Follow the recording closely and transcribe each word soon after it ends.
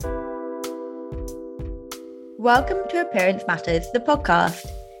Welcome to Appearance Matters, the podcast,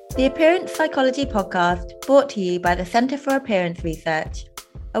 the appearance psychology podcast brought to you by the Centre for Appearance Research,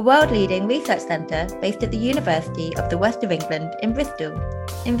 a world-leading research centre based at the University of the West of England in Bristol,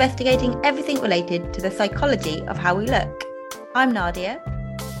 investigating everything related to the psychology of how we look. I'm Nadia.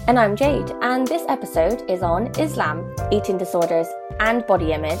 And I'm Jade, and this episode is on Islam, eating disorders and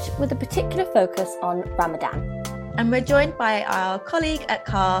body image with a particular focus on Ramadan. And we're joined by our colleague at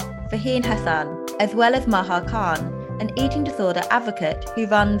CAR, Farheen Hassan, as well as Maha Khan, an eating disorder advocate who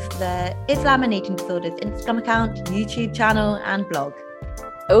runs the Islam and Eating Disorders Instagram account, YouTube channel and blog.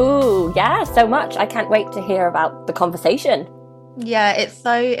 Oh, yeah, so much. I can't wait to hear about the conversation. Yeah, it's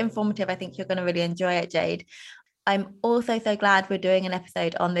so informative. I think you're going to really enjoy it, Jade. I'm also so glad we're doing an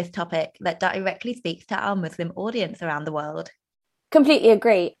episode on this topic that directly speaks to our Muslim audience around the world. Completely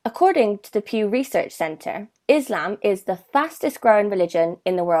agree. According to the Pew Research Centre, Islam is the fastest growing religion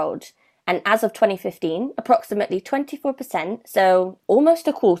in the world. And as of 2015, approximately 24%, so almost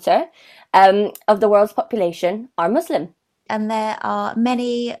a quarter, of the world's population are Muslim. And there are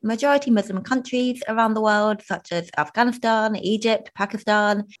many majority Muslim countries around the world, such as Afghanistan, Egypt,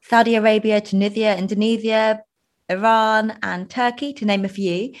 Pakistan, Saudi Arabia, Tunisia, Indonesia, Iran and Turkey, to name a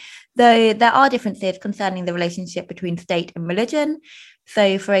few, though there are differences concerning the relationship between state and religion.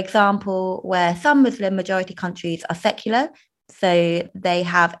 So, for example, where some Muslim majority countries are secular, so they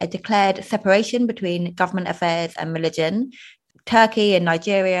have a declared separation between government affairs and religion. Turkey and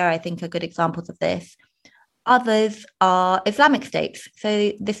Nigeria, I think, are good examples of this. Others are Islamic states.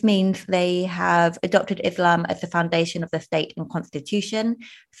 So this means they have adopted Islam as the foundation of the state and constitution.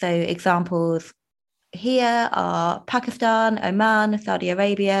 So examples here are Pakistan, Oman, Saudi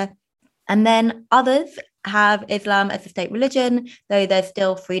Arabia, and then others have Islam as a state religion, though there's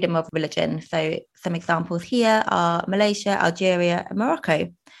still freedom of religion. So some examples here are Malaysia, Algeria, and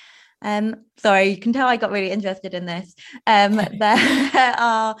Morocco. Sorry, you can tell I got really interested in this. There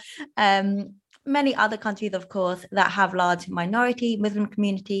are many other countries, of course, that have large minority Muslim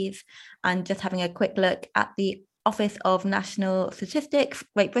communities. And just having a quick look at the Office of National Statistics,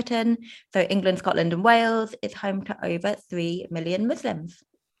 Great Britain, so England, Scotland and Wales, is home to over 3 million Muslims.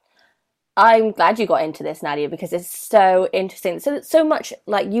 I'm glad you got into this, Nadia, because it's so interesting. So much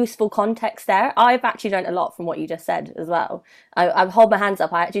like useful context there. I've actually learned a lot from what you just said as well. I hold my hands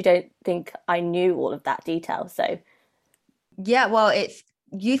up. I actually don't think I knew all of that detail. So, yeah, well, it's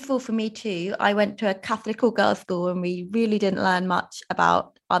useful for me too. I went to a Catholic all-girls school and we really didn't learn much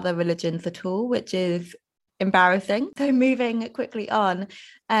about other religions at all, which is embarrassing. So moving quickly on,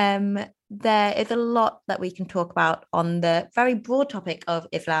 there is a lot that we can talk about on the very broad topic of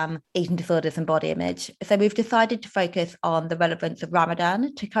Islam, eating disorders and body image. So we've decided to focus on the relevance of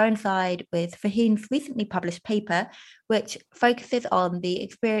Ramadan to coincide with Farheen's recently published paper, which focuses on the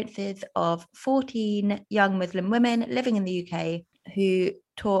experiences of 14 young Muslim women living in the UK who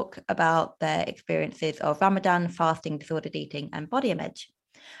talk about their experiences of Ramadan, fasting, disordered eating and body image.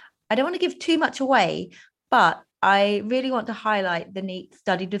 I don't want to give too much away, but I really want to highlight the neat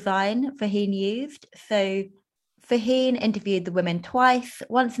study design Farheen used. So Farheen interviewed the women twice,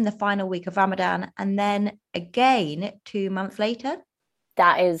 once in the final week of Ramadan and then again 2 months later.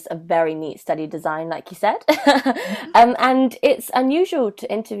 That is a very neat study design, like you said. And it's unusual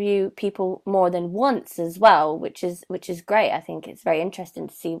to interview people more than once as well, which is great. I think it's very interesting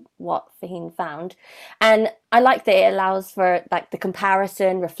to see what Farheen found. And I like that it allows for like the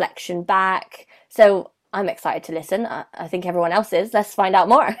comparison, reflection back. So I'm excited to listen. I think everyone else is. Let's find out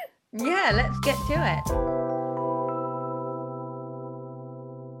more. Yeah, let's get to it.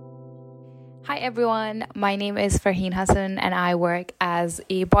 Hi everyone, my name is Farheen Hassan and I work as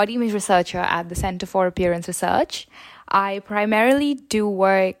a body image researcher at the Centre for Appearance Research. I primarily do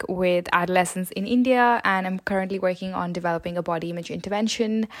work with adolescents in India and I'm currently working on developing a body image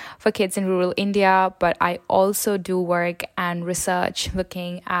intervention for kids in rural India, but I also do work and research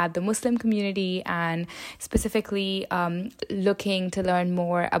looking at the Muslim community and specifically looking to learn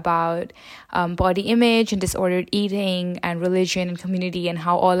more about body image and disordered eating and religion and community and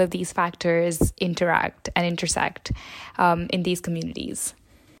how all of these factors interact and intersect in these communities.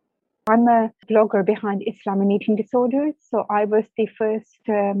 I'm a blogger behind Islam and Eating Disorders. So I was the first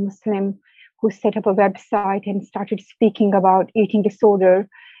Muslim who set up a website and started speaking about eating disorder.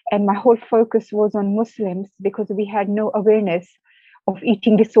 And my whole focus was on Muslims because we had no awareness of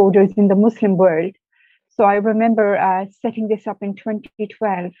eating disorders in the Muslim world. So I remember setting this up in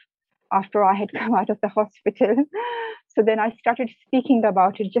 2012 after I had come out of the hospital. So then I started speaking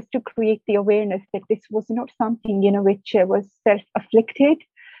about it just to create the awareness that this was not something, which was self-afflicted.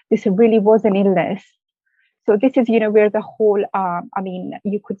 This really was an illness. So this is, where the whole,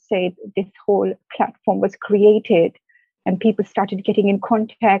 you could say this whole platform was created, and people started getting in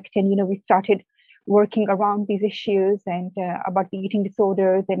contact, and, we started working around these issues and about the eating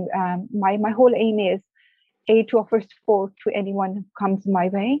disorders. And my whole aim is, A, to offer support to anyone who comes my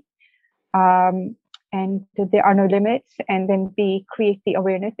way. And there are no limits. And then B, create the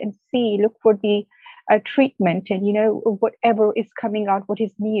awareness. And C, look for the treatment. And, whatever is coming out, what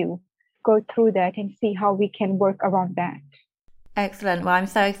is new, go through that and see how we can work around that. Excellent. Well, I'm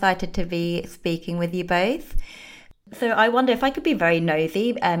so excited to be speaking with you both. So I wonder if I could be very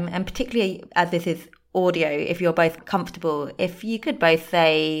nosy, and particularly as this is audio, if you're both comfortable, if you could both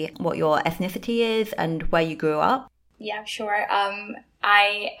say what your ethnicity is and where you grew up. Yeah, sure.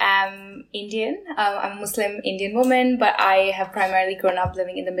 I am Indian. I'm a Muslim Indian woman, but I have primarily grown up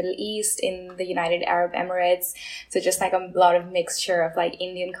living in the Middle East, in the United Arab Emirates. So just like a lot of mixture of like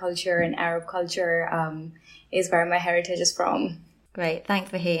Indian culture and Arab culture is where my heritage is from. Great.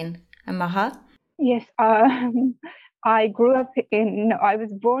 Thanks, Farheen. And Maha? Yes. I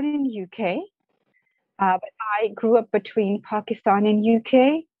was born in UK, but I grew up between Pakistan and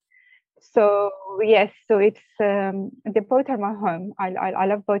UK. So yes, so it's they both are my home. I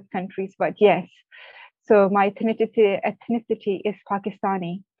love both countries, but yes. So my ethnicity is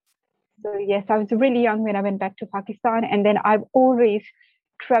Pakistani. So yes, I was really young when I went back to Pakistan, and then I've always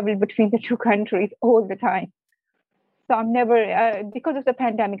traveled between the two countries all the time. So I'm never, because of the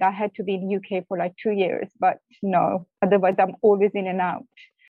pandemic, I had to be in UK for like 2 years, but no, otherwise I'm always in and out.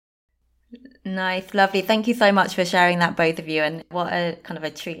 Nice, lovely. Thank you so much for sharing that, both of you. And what a kind of a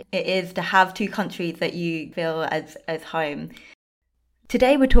treat it is to have two countries that you feel as home.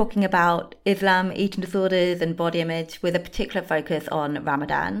 Today we're talking about Islam, eating disorders and body image with a particular focus on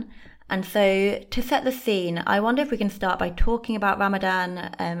Ramadan. And so to set the scene, I wonder if we can start by talking about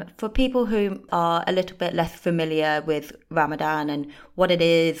Ramadan for people who are a little bit less familiar with Ramadan and what it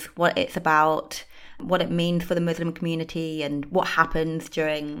is, what it's about, what it means for the Muslim community and what happens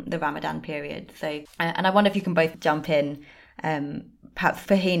during the Ramadan period. So, and I wonder if you can both jump in. Perhaps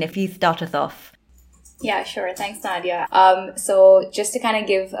Farheen, if you start us off. Yeah, sure. Thanks, Nadia. So just to kind of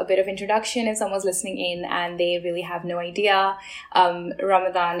give a bit of introduction, if someone's listening in and they really have no idea,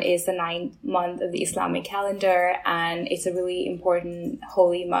 Ramadan is the 9th month of the Islamic calendar, and it's a really important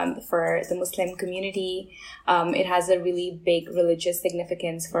holy month for the Muslim community. It has a really big religious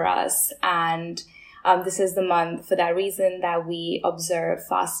significance for us, and this is the month for that reason that we observe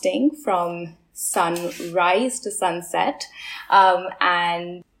fasting from sunrise to sunset,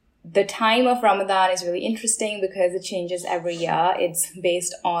 and the time of Ramadan is really interesting because it changes every year. It's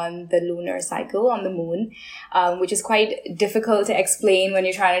based on the lunar cycle on the moon, which is quite difficult to explain when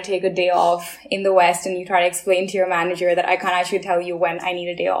you're trying to take a day off in the West and you try to explain to your manager that I can't actually tell you when I need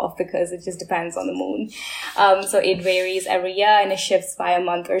a day off because it just depends on the moon. So it varies every year and it shifts by a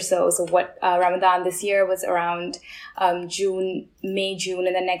month or so. So what Ramadan this year was around May, June,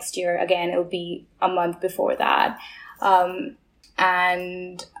 and the next year, again, it'll be a month before that.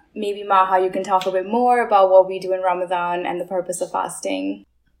 And maybe Maha, you can talk a bit more about what we do in Ramadan and the purpose of fasting.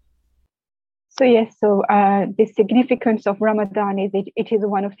 So yes, the significance of Ramadan is it is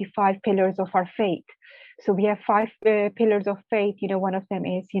one of the 5 pillars of our faith. So we have 5 pillars of faith. One of them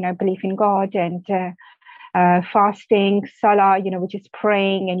is belief in God, and fasting, salah, which is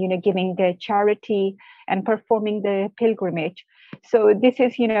praying, and giving the charity and performing the pilgrimage. So this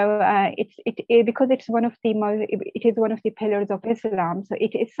is, because it is one of the pillars of Islam. So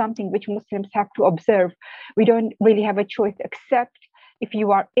it is something which Muslims have to observe. We don't really have a choice except if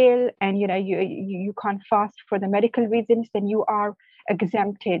you are ill and you can't fast for the medical reasons, then you are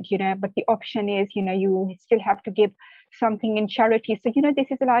exempted. But the option is you still have to give something in charity. So this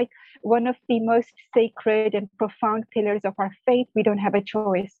is like one of the most sacred and profound pillars of our faith. We don't have a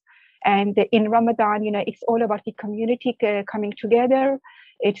choice. And in Ramadan, it's all about the community coming together.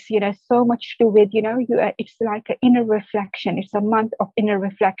 It's, so much to do with, it's like an inner reflection. It's a month of inner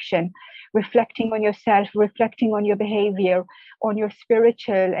reflection, reflecting on yourself, reflecting on your behavior, on your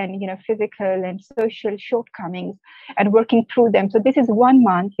spiritual and, physical and social shortcomings and working through them. So this is one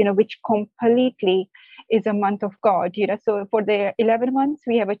month, which completely is a month of God, So for the 11 months,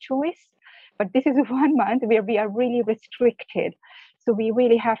 we have a choice, but this is one month where we are really restricted. So we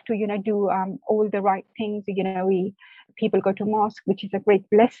really have to, do all the right things. People go to mosque, which is a great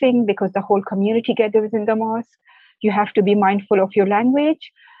blessing because the whole community gathers in the mosque. You have to be mindful of your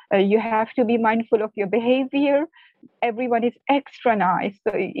language. You have to be mindful of your behavior. Everyone is extra nice.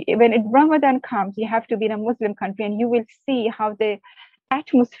 So when Ramadan comes, you have to be in a Muslim country, and you will see how the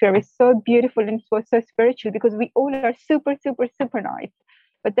atmosphere is so beautiful and so spiritual because we all are super, super, super nice.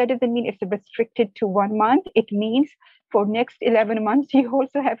 But that doesn't mean it's restricted to 1 month. It means for next 11 months, you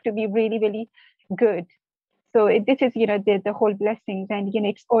also have to be really, really good. So this is, the whole blessings. And,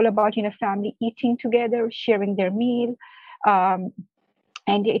 it's all about, family eating together, sharing their meal. And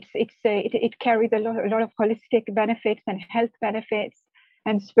it carries a lot of holistic benefits and health benefits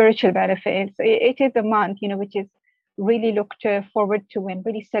and spiritual benefits. It is a month, which is really looked forward to and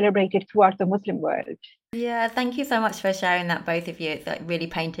really celebrated throughout the Muslim world. Yeah, thank you so much for sharing that, both of you. It's really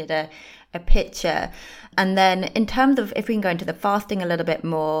painted a picture. And then in terms of, if we can go into the fasting a little bit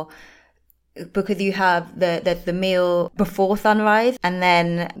more, because you have there's the meal before sunrise and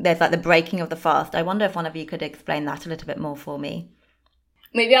then there's the breaking of the fast. I wonder if one of you could explain that a little bit more for me.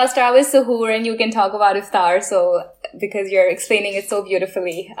 Maybe I'll start with suhoor and you can talk about iftar, because you're explaining it so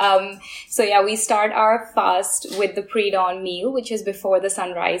beautifully. We start our fast with the pre-dawn meal, which is before the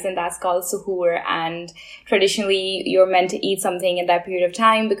sunrise, and that's called suhoor. And traditionally, you're meant to eat something in that period of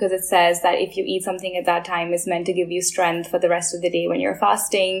time because it says that if you eat something at that time, it's meant to give you strength for the rest of the day when you're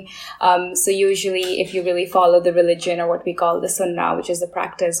fasting. So usually, if you really follow the religion, or what we call the sunnah, which is the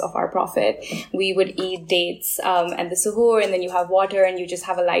practice of our prophet, we would eat dates at the suhoor, and then you have water and you just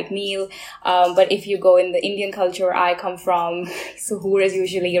have a light meal. But if you go in the Indian culture where I come from, suhoor is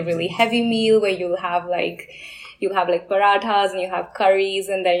usually a really heavy meal where you'll have parathas and you have curries,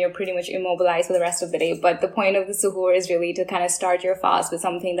 and then you're pretty much immobilized for the rest of the day. But the point of the suhoor is really to kind of start your fast with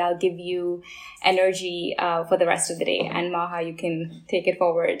something that'll give you energy for the rest of the day. And Maha, you can take it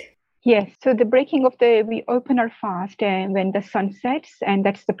forward. Yes, so we open our fast when the sun sets, and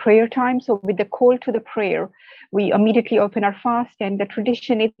that's the prayer time. So with the call to the prayer, we immediately open our fast, and the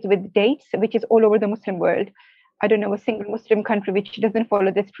tradition is with dates, which is all over the Muslim world. I don't know a single Muslim country which doesn't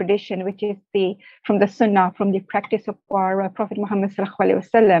follow this tradition, which is from the Sunnah, from the practice of our Prophet Muhammad sallallahu alaihi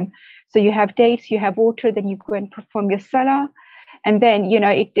wasallam. So you have dates, you have water, then you go and perform your salah. And then,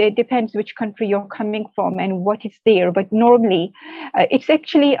 it depends which country you're coming from and what is there. But normally, it's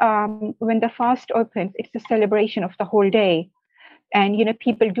actually when the fast opens, it's a celebration of the whole day. And,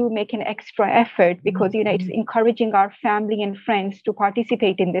 people do make an extra effort because, it's encouraging our family and friends to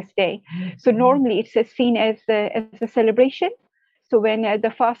participate in this day. So normally it's seen as a celebration. So when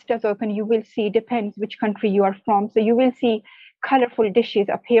the fast does open, you will see, depends which country you are from. So you will see colorful dishes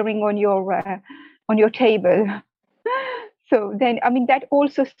appearing on your table. So then, that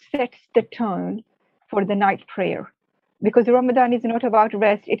also sets the tone for the night prayer, because Ramadan is not about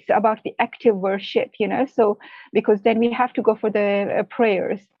rest, it's about the active worship, so because then we have to go for the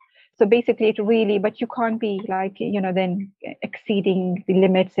prayers. So basically but you can't be then exceeding the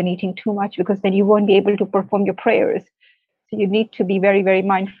limits and eating too much, because then you won't be able to perform your prayers. So you need to be very, very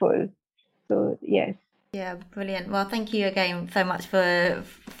mindful. So yes. Yeah, brilliant. Well, thank you again so much for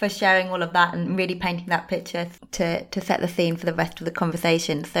sharing all of that and really painting that picture to set the scene for the rest of the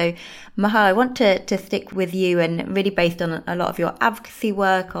conversation. So, Maha, I want to stick with you, and really based on a lot of your advocacy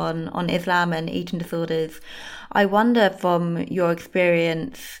work on Islam and eating disorders, I wonder from your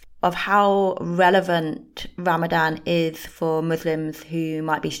experience of how relevant Ramadan is for Muslims who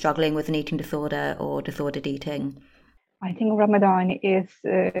might be struggling with an eating disorder or disordered eating. I think Ramadan is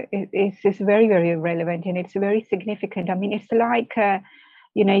very, very relevant, and it's very significant. It's like,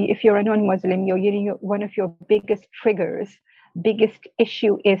 if you're a non-Muslim, one of your biggest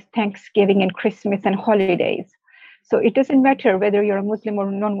issue is Thanksgiving and Christmas and holidays. So it doesn't matter whether you're a Muslim or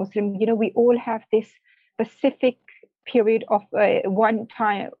non-Muslim. We all have this specific period of one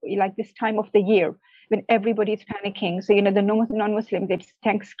time, like this time of the year, when everybody's panicking. So, the non-Muslims, it's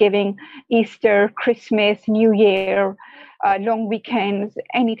Thanksgiving, Easter, Christmas, New Year, long weekends,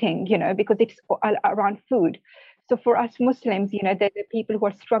 anything, because it's all around food. So for us Muslims, the people who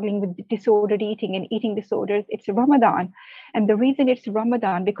are struggling with disordered eating and eating disorders, it's Ramadan. And the reason it's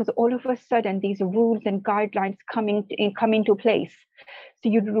Ramadan, because all of a sudden these rules and guidelines come into place. So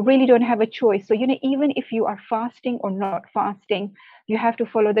you really don't have a choice. So, even if you are fasting or not fasting, you have to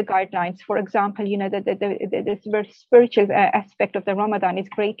follow the guidelines. For example, the spiritual aspect of the Ramadan is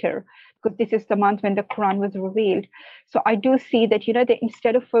greater, because this is the month when the Quran was revealed. So I do see that,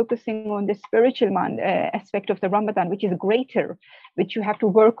 instead of focusing on the spiritual aspect of the Ramadan, which is greater, which you have to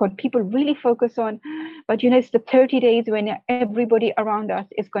work on, people really focus on. But, it's the 30 days when everybody around us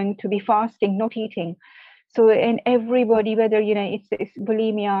is going to be fasting, not eating. So, and everybody, whether, it's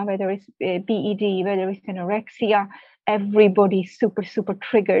bulimia, whether it's BED, whether it's anorexia, everybody's super, super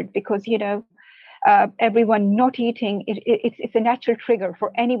triggered, because, everyone not eating, it's a natural trigger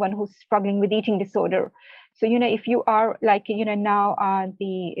for anyone who's struggling with eating disorder. So, if you are now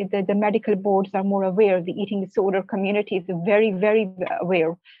the medical boards are more aware, the eating disorder community is very, very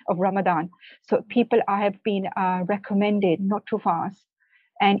aware of Ramadan. So people have been recommended not to fast.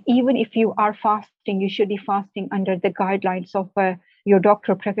 And even if you are fasting, you should be fasting under the guidelines of your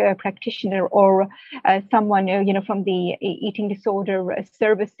doctor, practitioner, or someone, from the eating disorder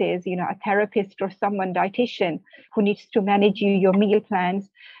services, a therapist or someone, dietitian, who needs to manage your meal plans.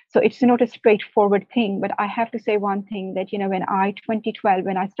 So it's not a straightforward thing. But I have to say one thing, that, 2012,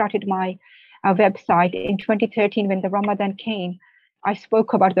 when I started my website, in 2013, when the Ramadan came, I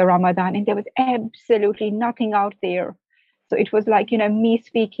spoke about the Ramadan, and there was absolutely nothing out there. So it was like, me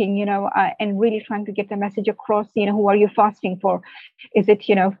speaking, and really trying to get the message across, who are you fasting for? Is it,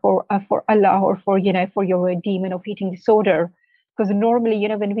 for Allah, or for your demon of eating disorder? Because normally,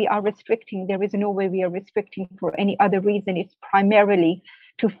 when we are restricting, there is no way we are restricting for any other reason. It's primarily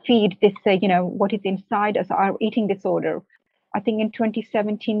to feed this, what is inside us, our eating disorder. I think in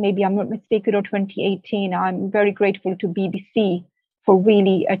 2017, maybe I'm not mistaken, or 2018, I'm very grateful to BBC for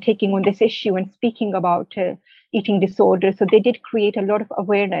really taking on this issue and speaking about eating disorders. So they did create a lot of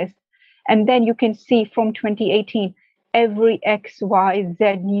awareness. And then you can see from 2018, every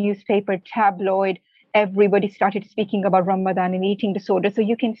XYZ newspaper, tabloid, everybody started speaking about Ramadan and eating disorders. So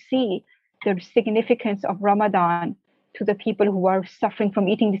you can see the significance of Ramadan to the people who are suffering from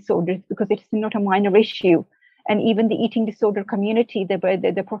eating disorders, because it's not a minor issue. And even the eating disorder community,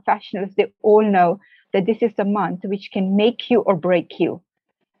 the professionals, they all know that this is a month which can make you or break you.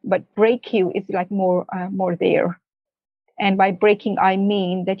 But break you is like more there. And by breaking, I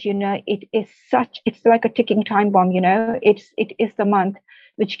mean that, it's like a ticking time bomb, it is the month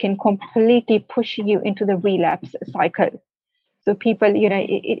which can completely push you into the relapse cycle. So people,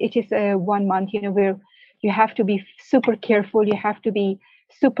 it is 1 month, where you have to be super careful, you have to be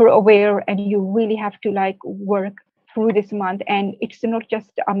super aware, and you really have to work through this month. And it's not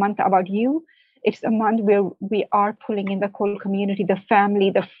just a month about you. It's a month where we are pulling in the whole community, the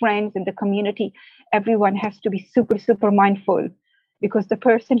family, the friends, and the community. Everyone has to be super, super mindful, because the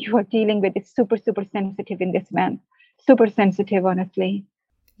person you are dealing with is super, super sensitive in this month. Super sensitive, honestly.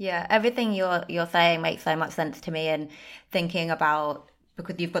 Yeah, everything you're saying makes so much sense to me, and thinking about,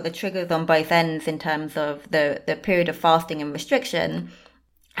 because you've got the triggers on both ends in terms of the period of fasting and restriction.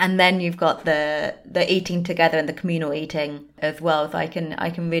 And then you've got the eating together and the communal eating as well. So I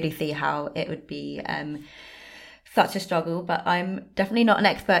can really see how it would be such a struggle. But I'm definitely not an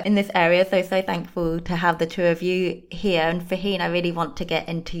expert in this area. So thankful to have the two of you here. And Farheen, I really want to get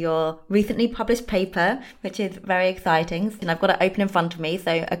into your recently published paper, which is very exciting. And I've got it open in front of me.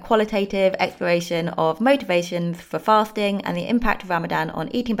 So a qualitative exploration of motivations for fasting and the impact of Ramadan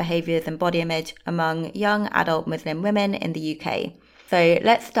on eating behaviours and body image among young adult Muslim women in the UK. So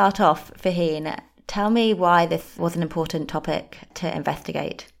let's start off, Farheen. Tell me why this was an important topic to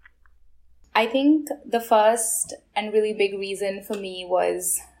investigate. I think the first and really big reason for me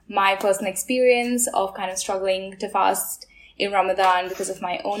was my personal experience of kind of struggling to fast in Ramadan because of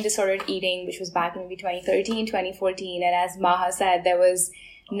my own disordered eating, which was back in maybe 2013, 2014. And as Maha said, there was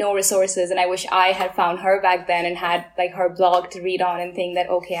no resources. And I wish I had found her back then and had her blog to read on and think that,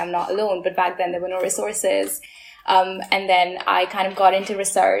 okay, I'm not alone. But back then there were no resources. And then I kind of got into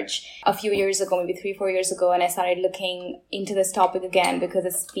research a few years ago, maybe 3-4 years ago, and I started looking into this topic again because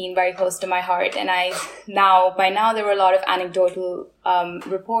it's been very close to my heart. And by now there were a lot of anecdotal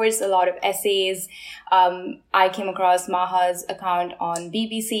reports, a lot of essays. I came across Maha's account on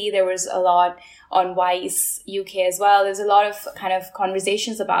BBC. There was a lot on Vice UK as well. There's a lot of kind of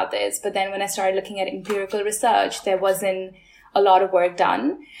conversations about this. But then when I started looking at empirical research, there wasn't a lot of work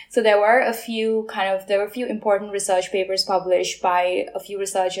done. So there were a few important research papers published by a few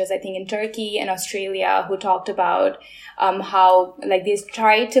researchers, I think in Turkey and Australia, who talked about how they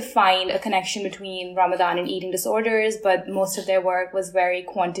tried to find a connection between Ramadan and eating disorders, but most of their work was very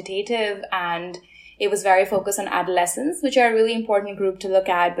quantitative and it was very focused on adolescents, which are a really important group to look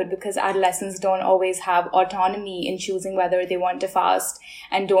at. But because adolescents don't always have autonomy in choosing whether they want to fast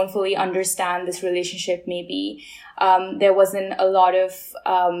and don't fully understand this relationship, maybe there wasn't a lot of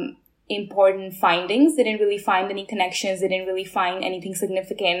important findings. They didn't really find any connections. They didn't really find anything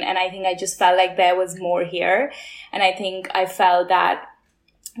significant. And I think I just felt like there was more here. And I think I felt that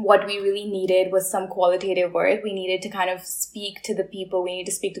what we really needed was some qualitative work. We needed to kind of speak to the people. We need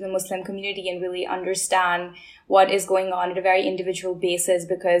to speak to the Muslim community and really understand what is going on at a very individual basis,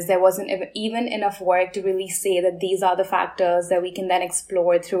 because there wasn't even enough work to really say that these are the factors that we can then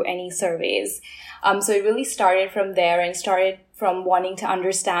explore through any surveys. So it really started from there and started from wanting to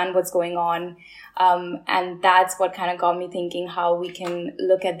understand what's going on. And that's what kind of got me thinking how we can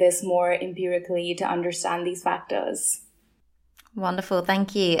look at this more empirically to understand these factors. Wonderful,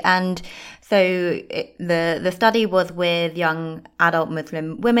 thank you. And so the study was with young adult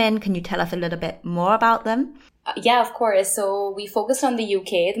Muslim women. Can you tell us a little bit more about them? Yeah, of course. So we focused on the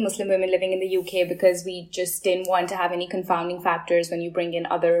UK, the Muslim women living in the UK, because we just didn't want to have any confounding factors when you bring in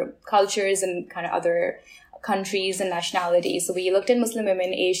other cultures and kind of other countries and nationalities. So we looked at Muslim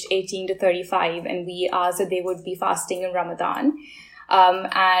women aged 18 to 35, and we asked if they would be fasting in Ramadan.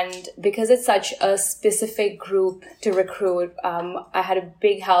 And because it's such a specific group to recruit, I had a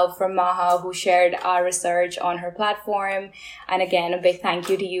big help from Maha, who shared our research on her platform. And again, a big thank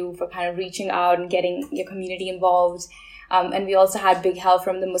you to you for kind of reaching out and getting your community involved. And we also had big help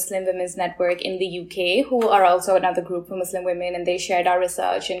from the Muslim Women's Network in the UK, who are also another group for Muslim women, and they shared our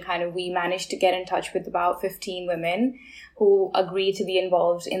research, and kind of we managed to get in touch with about 15 women who agreed to be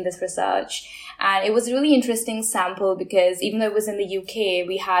involved in this research. And it was a really interesting sample because even though it was in the UK,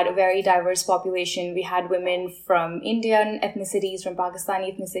 we had a very diverse population. We had women from Indian ethnicities, from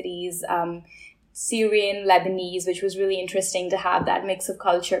Pakistani ethnicities, Syrian, Lebanese, which was really interesting to have that mix of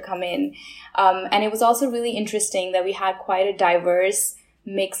culture come in. And it was also really interesting that we had quite a diverse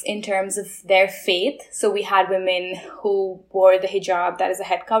mix in terms of their faith. So we had women who wore the hijab, that is a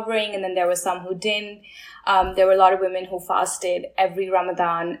head covering, and then there were some who didn't. There were a lot of women who fasted every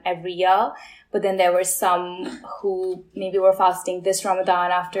Ramadan every year. But then there were some who maybe were fasting this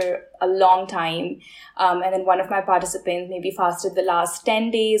Ramadan after a long time. And then one of my participants maybe fasted the last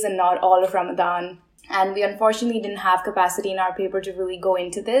 10 days and not all of Ramadan. And we unfortunately didn't have capacity in our paper to really go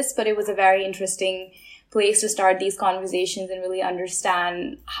into this, but it was a very interesting place to start these conversations and really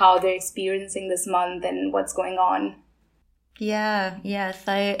understand how they're experiencing this month and what's going on. Yeah,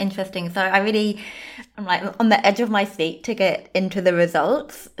 so interesting. So I'm like on the edge of my seat to get into the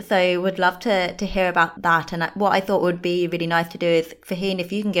results. So would love to hear about that. And what I thought would be really nice to do is, Farheen,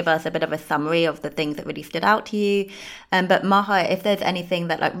 if you can give us a bit of a summary of the things that really stood out to you. But Maha, if there's anything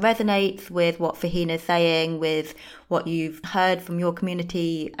that like resonates with what Farheen is saying, with what you've heard from your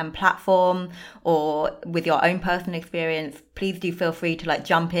community and platform, or with your own personal experience, please do feel free to like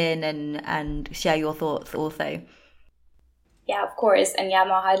jump in and share your thoughts also. Yeah, of course. And yeah,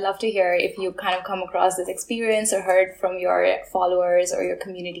 Maha, I'd love to hear if you kind of come across this experience or heard from your followers or your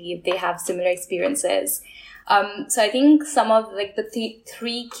community if they have similar experiences. So I think some of like the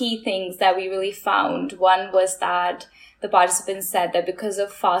three key things that we really found. One was that the participants said that because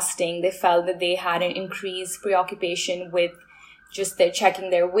of fasting, they felt that they had an increased preoccupation with just their checking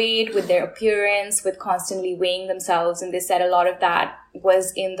their weight, with their appearance, with constantly weighing themselves. And they said a lot of that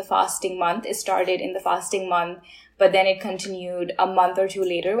was in the fasting month. It started in the fasting month, but then it continued a month or two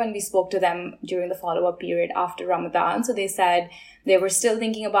later when we spoke to them during the follow-up period after Ramadan. So they said they were still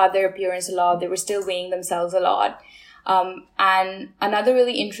thinking about their appearance a lot. They were still weighing themselves a lot. And another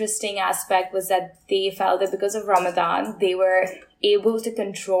really interesting aspect was that they felt that because of Ramadan, they were able to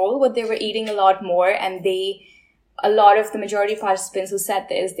control what they were eating a lot more. And a lot of the majority of participants who said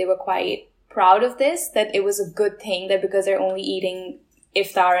this, they were quite proud of this, that it was a good thing that because they're only eating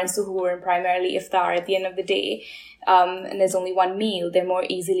iftar and suhoor and primarily iftar at the end of the day, and there's only one meal, they're more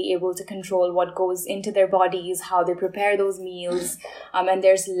easily able to control what goes into their bodies, how they prepare those meals, and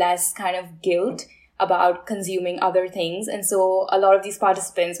there's less kind of guilt about consuming other things. And so a lot of these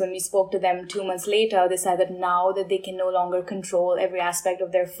participants, when we spoke to them 2 months later, they said that now that they can no longer control every aspect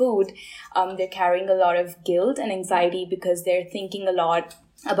of their food, they're carrying a lot of guilt and anxiety because they're thinking a lot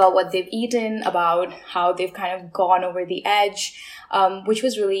about what they've eaten, about how they've kind of gone over the edge, which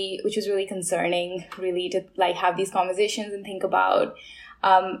was really concerning, really, to like have these conversations and think about.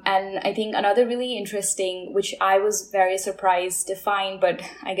 And I think another really interesting, which I was very surprised to find, but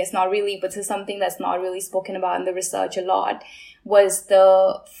I guess not really, but it's something that's not really spoken about in the research a lot, was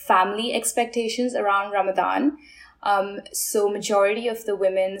the family expectations around Ramadan. So majority of the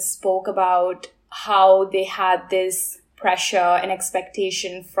women spoke about how they had this pressure and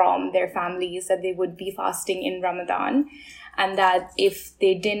expectation from their families that they would be fasting in Ramadan, and that if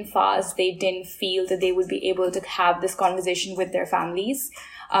they didn't fast, they didn't feel that they would be able to have this conversation with their families.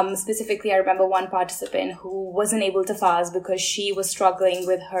 Specifically, I remember one participant who wasn't able to fast because she was struggling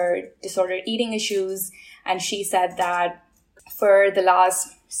with her disordered eating issues, and she said that for the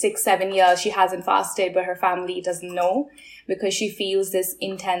last 6-7 years she hasn't fasted, but her family doesn't know because she feels this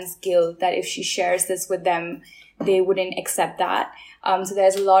intense guilt that if she shares this with them, they wouldn't accept that. So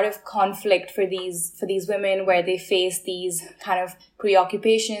there's a lot of conflict for these women where they face these kind of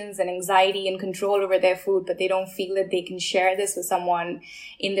preoccupations and anxiety and control over their food, but they don't feel that they can share this with someone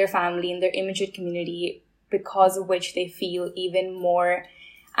in their family, in their immediate community, because of which they feel even more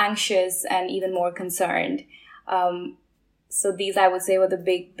anxious and even more concerned. So these, I would say, were the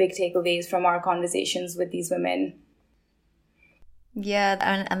big takeaways from our conversations with these women. Yeah,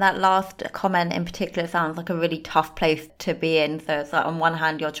 and that last comment in particular sounds like a really tough place to be in. So it's like on one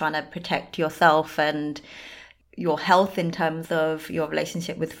hand, you're trying to protect yourself and your health in terms of your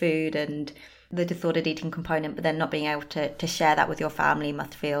relationship with food and the disordered eating component, but then not being able to share that with your family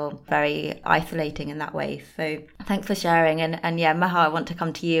must feel very isolating in that way. So thanks for sharing. And yeah, Maha, I want to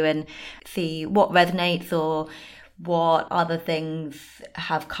come to you and see what resonates or what other things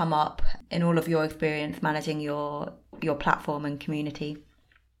have come up in all of your experience managing your platform and community.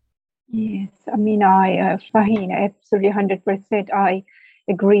 Yes, I mean, Farheen, absolutely 100%. I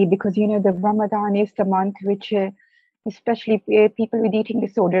agree because, the Ramadan is the month which, especially people with eating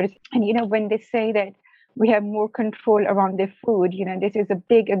disorders, and, when they say that we have more control around their food, this is a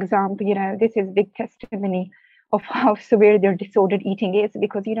big example, this is big testimony of how severe their disordered eating is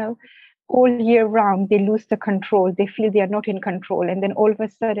because, all year round, they lose the control. They feel they are not in control. And then all of a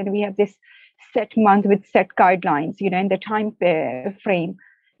sudden, we have this set month with set guidelines, in the time frame.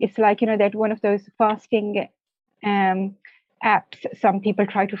 It's like, that one of those fasting apps some people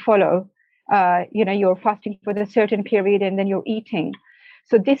try to follow. You're fasting for a certain period and then you're eating.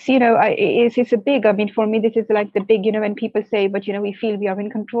 So this, it's a big, I mean, for me, this is like the big, when people say, but, we feel we are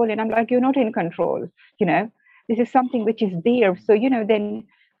in control. And I'm like, you're not in control, this is something which is there. So, then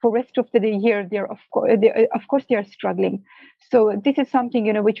for rest of the year, of course, they are struggling. So this is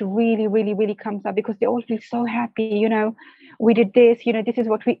something, which really, really, really comes up because they all feel so happy, we did this, this is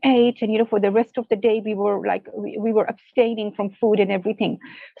what we ate. And, for the rest of the day, we were like, we were abstaining from food and everything.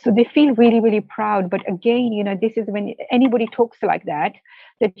 So they feel really, really proud. But again, this is when anybody talks like that,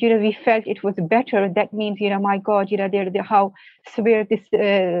 we felt it was better. That means, my God, they're how severe this,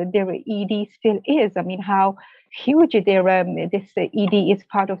 their ED still is. I mean, how huge their this ED is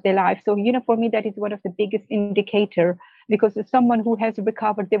part of their life. So, for me, that is one of the biggest indicator because someone who has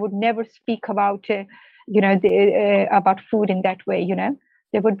recovered, they would never speak about, about food in that way,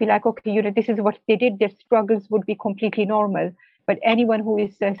 They would be like, okay, this is what they did. Their struggles would be completely normal. But anyone who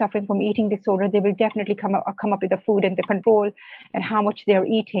is suffering from eating disorder, they will definitely come up with the food and the control and how much they're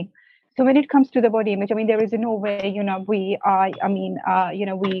eating. So when it comes to the body image, I mean, there is no way,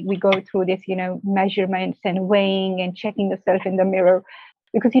 we go through this, measurements and weighing and checking yourself in the mirror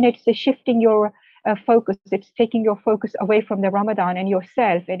because, it's shifting your focus. It's taking your focus away from the Ramadan and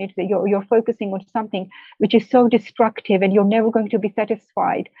yourself. And it's you're focusing on something which is so destructive and you're never going to be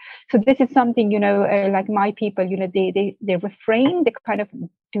satisfied. So this is something, like my people, they refrain, they kind of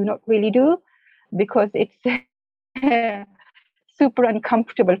do not really do because it's super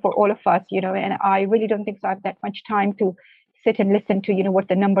uncomfortable for all of us, and I really don't think so I have that much time to sit and listen to, what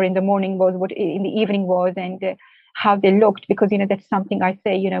the number in the morning was, what in the evening was, and how they looked, because, that's something I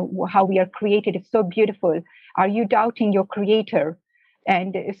say, how we are created is so beautiful. Are you doubting your creator?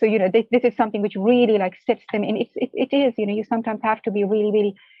 And so, this is something which really like sets them in. It is, you sometimes have to be really,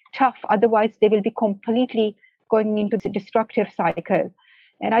 really tough. Otherwise, they will be completely going into the destructive cycle.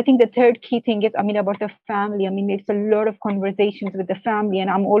 And I think the third key thing is, about the family. I mean, it's a lot of conversations with the family, and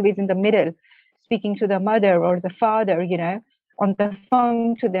I'm always in the middle, speaking to the mother or the father, on the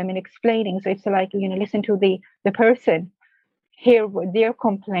phone to them and explaining. So it's like, listen to the person, hear their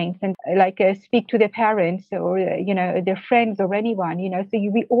complaints, and speak to their parents or, their friends or anyone, So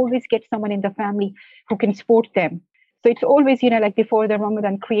we always get someone in the family who can support them. So it's always, before the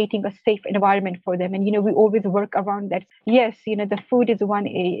Ramadan, creating a safe environment for them. And, we always work around that. Yes, the food is one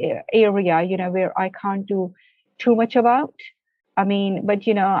area, where I can't do too much about. I mean, but,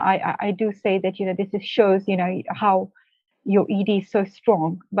 I do say that, this shows, how your ED is so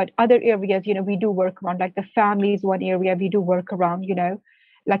strong. But other areas, we do work around, like the family is one area we do work around,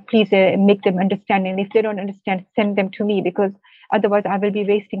 like please make them understand. And if they don't understand, send them to me, because otherwise I will be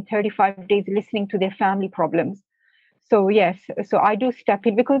wasting 35 days listening to their family problems. So yes, so I do step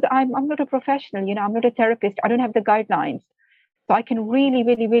in because I'm not a professional, I'm not a therapist. I don't have the guidelines. So I can really,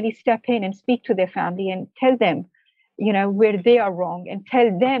 really, really step in and speak to their family and tell them, where they are wrong and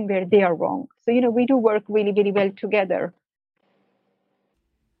tell them where they are wrong. So, we do work really, really well together.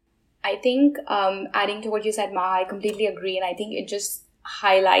 I think adding to what you said, Maha, I completely agree. And I think it just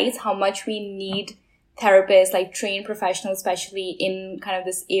highlights how much we need therapists, like trained professionals, especially in kind of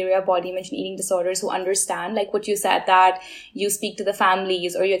this area, body image and eating disorders, who understand, like what you said, that you speak to the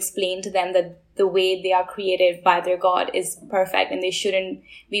families or you explain to them that the way they are created by their God is perfect and they shouldn't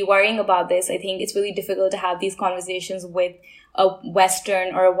be worrying about this. I think it's really difficult to have these conversations with a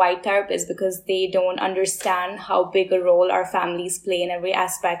Western or a white therapist because they don't understand how big a role our families play in every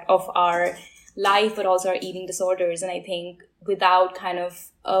aspect of our life, but also our eating disorders. And I think without kind of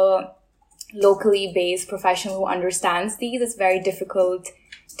a locally based professional who understands these, it's very difficult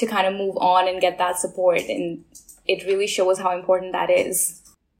to kind of move on and get that support. And it really shows how important that is.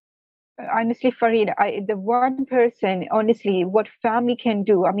 Honestly, Fareed, the one person, honestly, what family can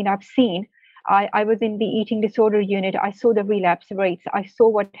do, I mean, I've seen, I was in the eating disorder unit. I saw the relapse rates. I saw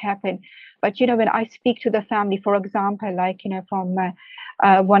what happened. But, when I speak to the family, for example, like, from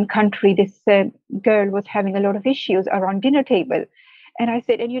one country, this girl was having a lot of issues around dinner table. And I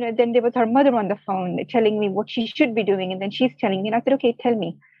said, and, then there was her mother on the phone telling me what she should be doing. And then she's telling me, and I said, okay, tell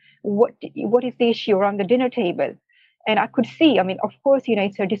me, what is the issue around the dinner table? And I could see, I mean, of course,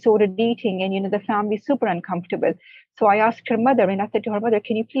 it's her disordered eating, and, the family is super uncomfortable. So I asked her mother, and I said to her mother,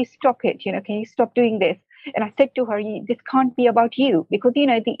 can you please stop it? Can you stop doing this? And I said to her, this can't be about you, because, the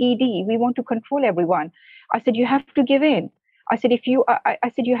ED, we want to control everyone. I said, you have to give in. I said,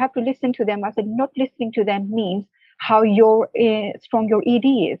 I said, you have to listen to them. I said, not listening to them means how strong your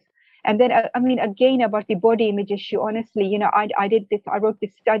ED is. And then, I mean, again, about the body image issue, honestly, I wrote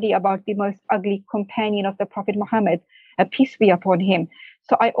this study about the most ugly companion of the Prophet Muhammad, peace be upon him.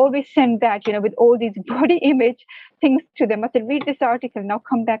 So I always send that, with all these body image things to them. I said, read this article, now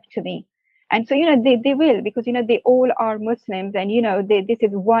come back to me. And so, they will, because, they all are Muslims. And, this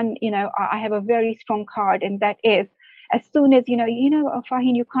is one, I have a very strong card. And that is, as soon as,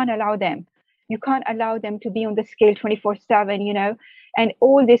 Farheen, you can't allow them. You can't allow them to be on the scale 24/7, and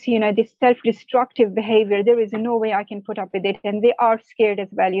all this, this self-destructive behavior. There is no way I can put up with it. And they are scared as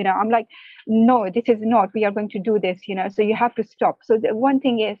well. I'm like, no, this is not, we are going to do this, so you have to stop. So the one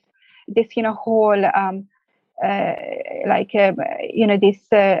thing is this, whole, this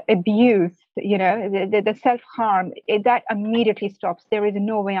abuse, the self-harm, that immediately stops. There is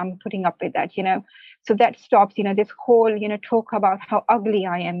no way I'm putting up with that, So that stops, this whole, talk about how ugly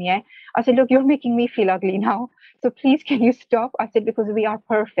I am. Yeah. I said, look, you're making me feel ugly now. So please, can you stop? I said, because we are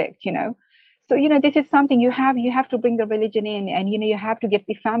perfect, So, this is something you have to bring the religion in, and, you have to get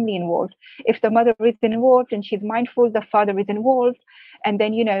the family involved. If the mother is involved and she's mindful, the father is involved, and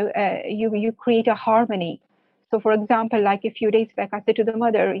then, you create a harmony. So, for example, like a few days back, I said to the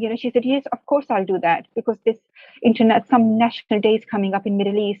mother, she said, yes, of course I'll do that, because this some national day is coming up in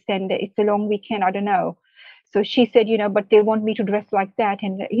Middle East, and it's a long weekend. I don't know. So she said, but they want me to dress like that.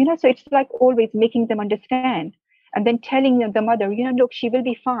 And, so it's like always making them understand, and then telling the mother, look, she will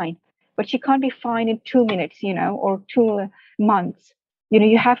be fine, but she can't be fine in 2 minutes, or 2 months.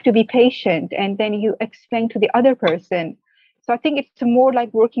 You have to be patient, and then you explain to the other person. So I think it's more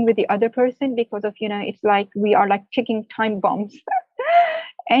like working with the other person, because of, it's like we are like ticking time bombs.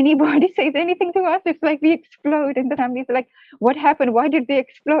 Anybody says anything to us, it's like we explode, and the family's like, what happened? Why did they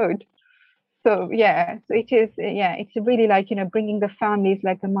explode? So, yeah, so it is, it's really like, bringing the families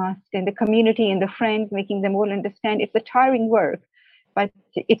like a must, and the community and the friends, making them all understand. It's a tiring work, but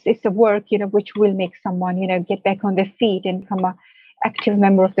it's a work, which will make someone, get back on their feet and become an active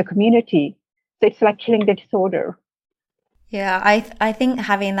member of the community. So it's like killing the disorder. Yeah, I think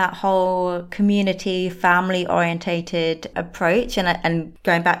having that whole community, family orientated approach, and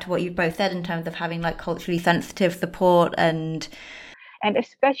going back to what you both said in terms of having like culturally sensitive support, and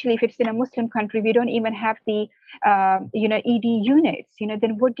especially if it's in a Muslim country, we don't even have the ED units.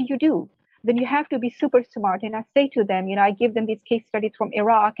 Then what do? Then you have to be super smart. And I say to them, I give them these case studies from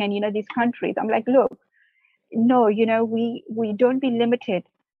Iraq and these countries. I'm like, look, no, we don't be limited.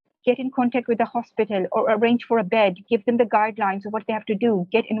 Get in contact with the hospital or arrange for a bed, give them the guidelines of what they have to do,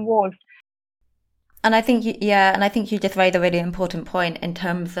 get involved. And I think, you just raised a really important point in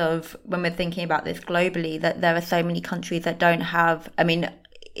terms of when we're thinking about this globally, that there are so many countries that don't have, I mean,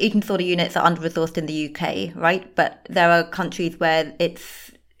 eating disorder units are under-resourced in the UK, right? But there are countries where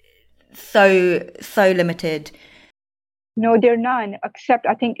it's so limited. No, there are none, except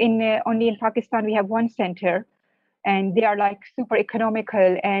I think only in Pakistan we have one center. And they are like super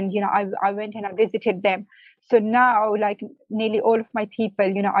economical. And, I went and I visited them. So now, like nearly all of my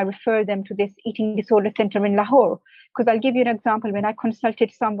people, I refer them to this eating disorder center in Lahore. Because I'll give you an example. When I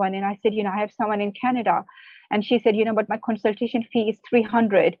consulted someone and I said, I have someone in Canada, and she said, but my consultation fee is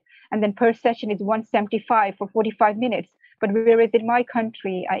 $300, and then per session is $175 for 45 minutes. But whereas in my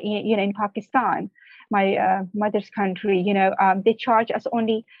country, in Pakistan, my mother's country, they charge us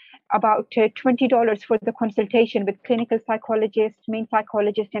only about $20 for the consultation with clinical psychologist, main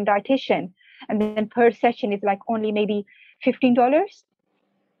psychologist, and dietitian. And then per session is like only maybe $15.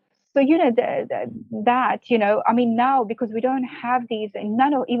 So, I mean, now, because we don't have these,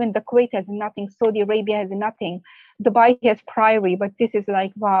 even the Kuwait has nothing, Saudi Arabia has nothing, Dubai has Priory, but this is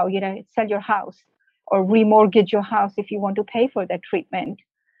like, wow, sell your house or remortgage your house if you want to pay for that treatment.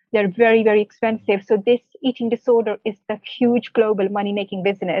 They're very, very expensive. So this eating disorder is a huge global money-making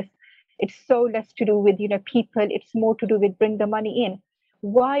business. It's so less to do with, people. It's more to do with bring the money in.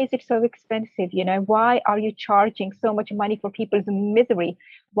 Why is it so expensive? Why are you charging so much money for people's misery?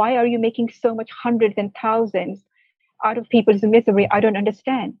 Why are you making so much hundreds and thousands out of people's misery? I don't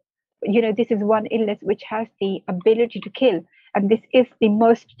understand. this is one illness which has the ability to kill. And this is the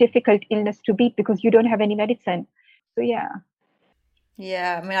most difficult illness to beat because you don't have any medicine. So, yeah.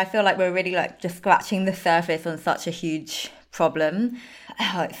 Yeah, I mean, I feel like we're really like just scratching the surface on such a huge problem.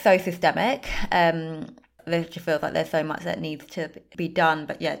 It's so systemic. It just feels like there's so much that needs to be done.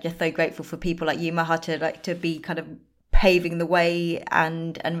 But yeah, just so grateful for people like you, Maha, to be kind of paving the way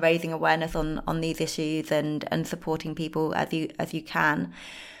and raising awareness on these issues and supporting people as you can.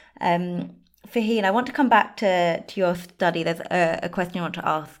 Faheen, I want to come back to your study. There's a question I want to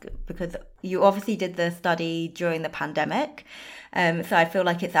ask because you obviously did the study during the pandemic. So I feel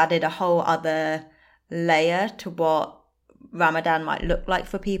like it's added a whole other layer to what Ramadan might look like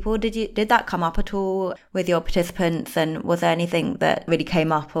for people. Did that come up at all with your participants, and was there anything that really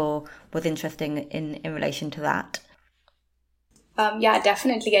came up or was interesting in relation to that? Yeah,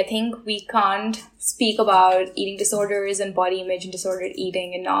 definitely. I think we can't speak about eating disorders and body image and disordered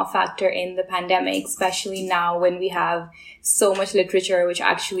eating and not factor in the pandemic, especially now when we have so much literature which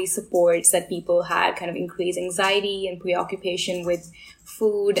actually supports that people had kind of increased anxiety and preoccupation with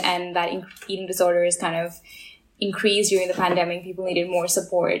food, and that eating disorders kind of increased during the pandemic. People needed more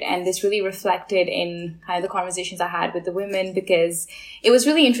support, and this really reflected in kind of the conversations I had with the women, because it was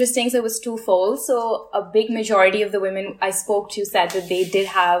really interesting. So it was twofold. So a big majority of the women I spoke to said that they did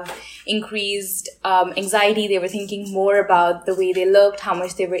have increased anxiety. They were thinking more about the way they looked, how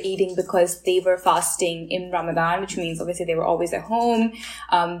much they were eating, because they were fasting in Ramadan, which means obviously they were always at home.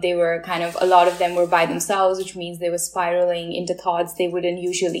 They were kind of, a lot of them were by themselves, which means they were spiraling into thoughts they wouldn't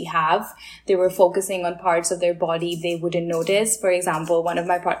usually have. They were focusing on parts of their body they wouldn't notice. For example, one of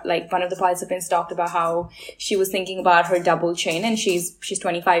the participants talked about how she was thinking about her double chin, and she's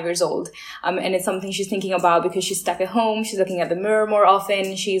 25 years old. And it's something she's thinking about because she's stuck at home. She's looking at the mirror more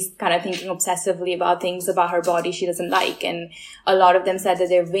often. She's kind of thinking obsessively about things about her body she doesn't like. And a lot of them said that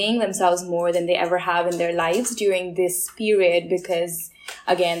they're weighing themselves more than they ever have in their lives during this period because,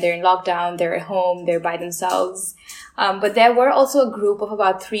 again, they're in lockdown, they're at home, they're by themselves. But there were also a group of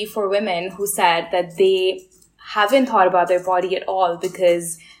about 3-4 women who said that they haven't thought about their body at all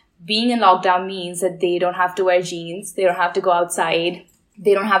because being in lockdown means that they don't have to wear jeans, they don't have to go outside,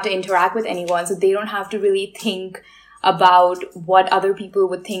 they don't have to interact with anyone, so they don't have to really think about what other people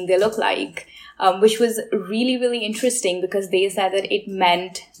would think they look like, which was really, really interesting because they said that it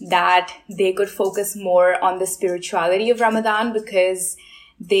meant that they could focus more on the spirituality of Ramadan because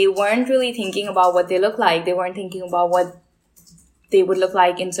they weren't really thinking about what they look like. They weren't thinking about what they would look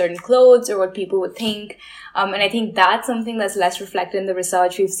like in certain clothes or what people would think. And I think that's something that's less reflected in the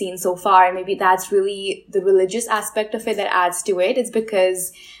research we've seen so far. Maybe that's really the religious aspect of it that adds to it. It's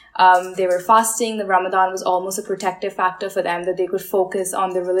because they were fasting. The Ramadan was almost a protective factor for them, that they could focus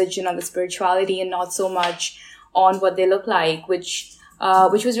on the religion, on the spirituality, and not so much on what they look like, which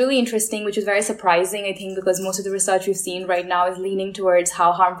was really interesting, which was very surprising, I think, because most of the research we've seen right now is leaning towards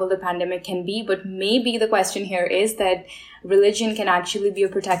how harmful the pandemic can be. But maybe the question here is that religion can actually be a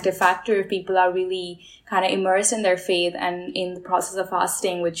protective factor if people are really kind of immersed in their faith and in the process of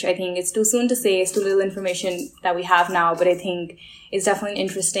fasting, which I think it's too soon to say. It's too little information that we have now, but I think it's definitely an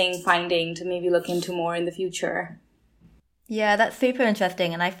interesting finding to maybe look into more in the future. Yeah, that's super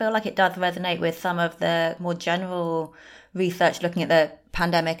interesting. And I feel like it does resonate with some of the more general research looking at the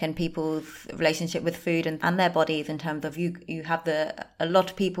pandemic and people's relationship with food and their bodies, in terms of you have a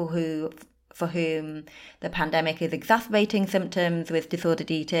lot of people for whom the pandemic is exacerbating symptoms with disordered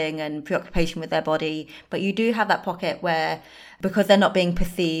eating and preoccupation with their body. But you do have that pocket where, because they're not being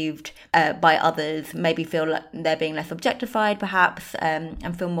perceived by others, maybe feel like they're being less objectified perhaps,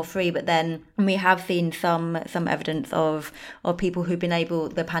 and feel more free. But then we have seen some evidence of people who've been able,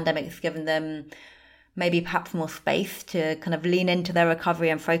 the pandemic has given them maybe perhaps more space to kind of lean into their recovery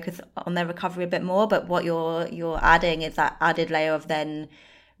and focus on their recovery a bit more. But what you're adding is that added layer of then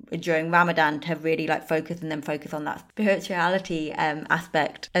during Ramadan to really like focus on that spirituality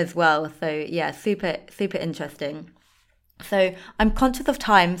aspect as well. So yeah, super interesting. So I'm conscious of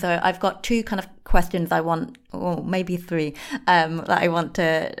time, so I've got 2 kind of questions I want, or maybe 3, that I want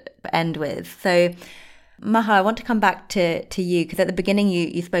to end with. So Maha, I want to come back to you, because at the beginning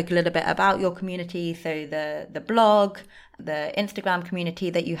you spoke a little bit about your community, so the blog, the Instagram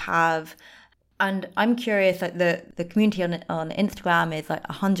community that you have. And I'm curious, like the community on Instagram is like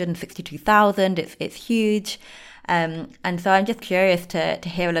 162,000. It's huge. And so I'm just curious to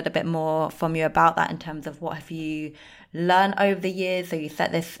hear a little bit more from you about that, in terms of what have you learned over the years. So you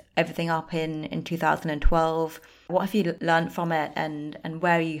set everything up in 2012. What have you learned from it, and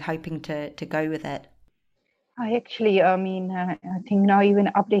where are you hoping to go with it? I think now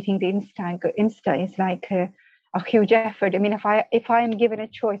even updating the Insta is like a huge effort. I mean, if I am given a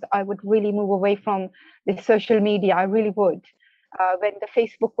choice, I would really move away from the social media. I really would. When the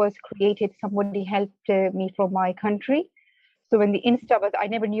Facebook was created, somebody helped me from my country. So when the Insta was, I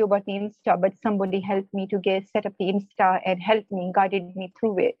never knew about the Insta, but somebody helped me to set up the Insta and helped me, guided me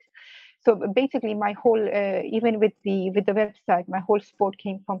through it. So basically, my whole, even with the website, my whole support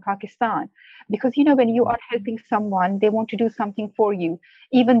came from Pakistan, because when you are helping someone, they want to do something for you.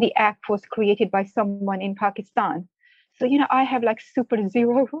 Even the app was created by someone in Pakistan. So I have like super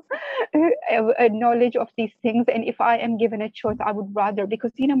zero knowledge of these things, and if I am given a choice, I would rather,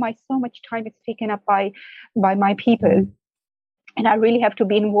 because my so much time is taken up by my people, and I really have to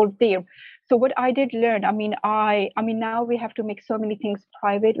be involved there. So what I did learn, I mean now we have to make so many things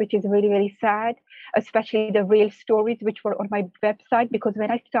private, which is really, really sad, especially the real stories which were on my website, because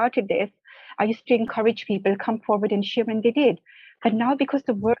when I started this, I used to encourage people come forward and share, and they did. But now, because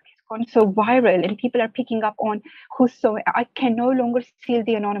the work has gone so viral and people are picking up on I can no longer feel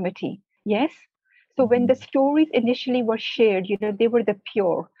the anonymity. Yes. So when the stories initially were shared, they were the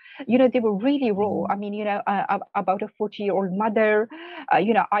pure. They were really raw. I mean, about a 40-year-old mother.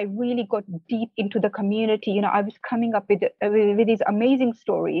 I really got deep into the community. I was coming up with these amazing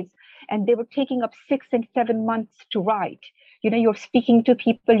stories, and they were taking up 6 and 7 months to write. You're speaking to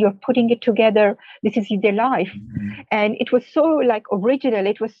people, you're putting it together. This is their life. And it was so like original.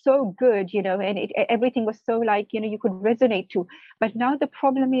 It was so good, and everything was so like, you could resonate to. But now the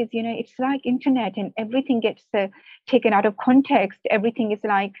problem is, it's like internet, and everything gets taken out of context. Everything is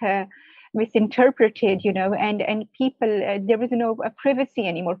like misinterpreted, and people, there is no privacy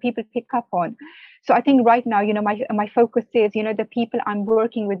anymore. People pick up on. So I think right now, my focus is, the people I'm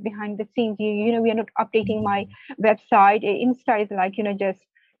working with behind the scenes. We are not updating my website. Insta is like, just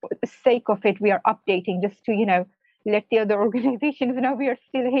for the sake of it, we are updating just to, let the other organizations know we are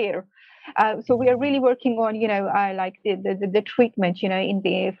still here. So we are really working on, like the treatment, we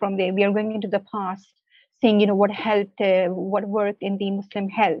are going into the past, seeing, what helped, what worked in the Muslim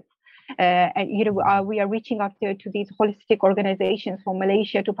health. And we are reaching out to these holistic organizations from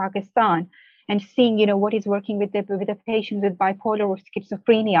Malaysia to Pakistan, and seeing, what is working with the patients with bipolar or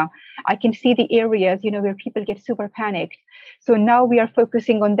schizophrenia. I can see the areas, where people get super panicked. So now we are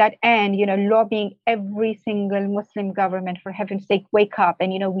focusing on that, and, lobbying every single Muslim government, for heaven's sake, wake up.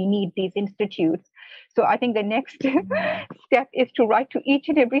 And, we need these institutes. So I think the next step is to write to each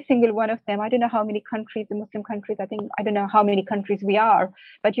and every single one of them. I don't know how many countries, the Muslim countries, I don't know how many countries we are,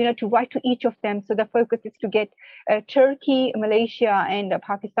 but, to write to each of them. So the focus is to get Turkey, Malaysia, and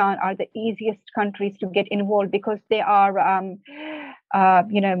Pakistan are the easiest countries to get involved, because they are,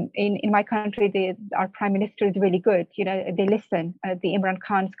 in my country, our prime minister is really good. They listen. The Imran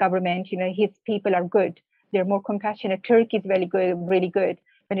Khan's government, his people are good. They're more compassionate. Turkey is really good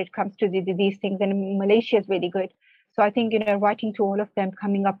when it comes to these things, and Malaysia is really good. So I think, writing to all of them,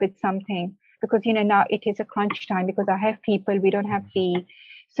 coming up with something, because, now it is a crunch time, because I have people, we don't have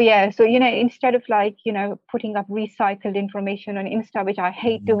so instead of like, putting up recycled information on Insta, which I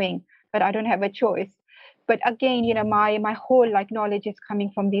hate doing, but I don't have a choice. But again, my whole like knowledge is coming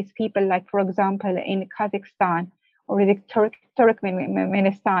from these people, like, for example, in Kazakhstan or the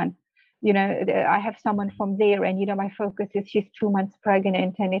Turkmenistan. I have someone from there, and, my focus is she's 2 months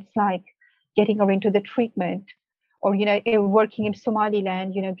pregnant, and it's like getting her into the treatment, or, working in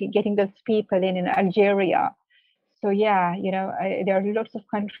Somaliland, getting those people in Algeria. So, yeah, there are lots of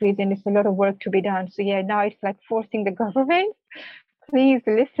countries, and it's a lot of work to be done. So, yeah, now it's like forcing the government, please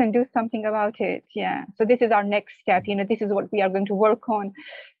listen, do something about it. Yeah. So this is our next step. This is what we are going to work on.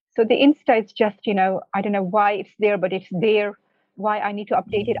 So the Insta is just, I don't know why it's there, but it's there. Why I need to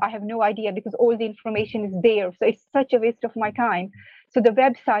update it, I have no idea, because all the information is there. So it's such a waste of my time. So the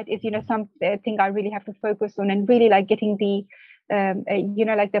website is, something I really have to focus on, and really like getting the,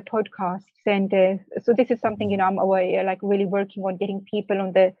 like the podcasts. And so this is something, I'm like really working on getting people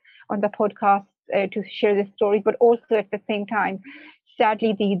on the podcast to share the stories, but also at the same time,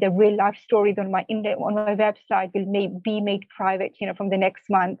 sadly, the real life stories on my website will be made private, from the next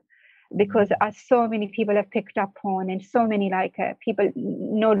month, because as so many people have picked up on, and so many people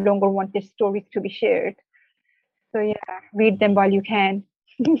no longer want their stories to be shared. So yeah, read them while you can.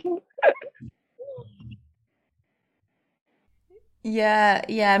 Yeah.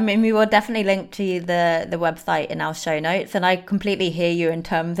 I mean, we will definitely link to the website in our show notes, and I completely hear you in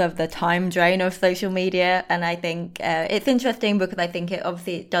terms of the time drain of social media. And I think it's interesting, because I think it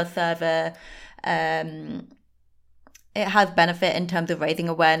obviously does serve it has benefit in terms of raising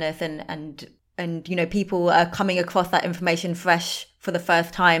awareness, and people are coming across that information fresh for the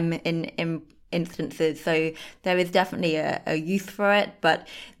first time in instances. So there is definitely a use for it, but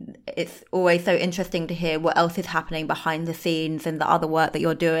it's always so interesting to hear what else is happening behind the scenes and the other work that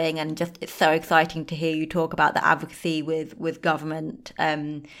you're doing. And just it's so exciting to hear you talk about the advocacy with government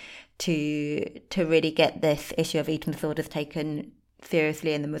to really get this issue of eating disorders taken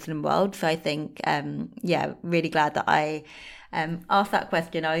seriously in the Muslim world. So I think, really glad that I asked that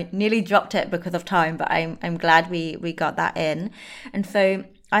question. I nearly dropped it because of time, but I'm glad we got that in. And so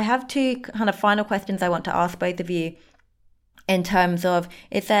I have two kind of final questions I want to ask both of you in terms of,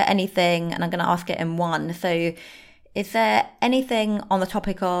 is there anything, and I'm going to ask it in one. So is there anything on the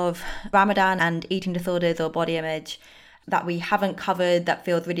topic of Ramadan and eating disorders or body image that we haven't covered that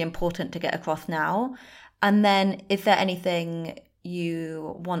feels really important to get across now? And then is there anything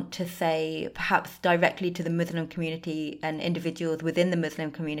you want to say perhaps directly to the Muslim community and individuals within the Muslim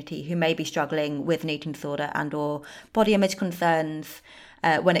community who may be struggling with an eating disorder and or body image concerns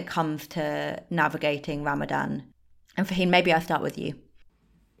when it comes to navigating Ramadan? And Farheen, maybe I'll start with you.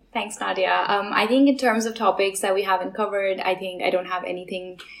 Thanks, Nadia. I think in terms of topics that we haven't covered, I think I don't have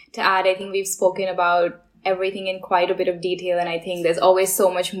anything to add. I think we've spoken about everything in quite a bit of detail, and I think there's always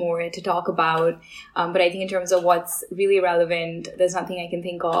so much more to talk about. But I think in terms of what's really relevant, there's nothing I can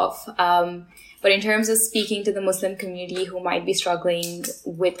think of. But in terms of speaking to the Muslim community who might be struggling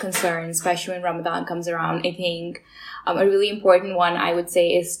with concerns, especially when Ramadan comes around, I think a really important one I would say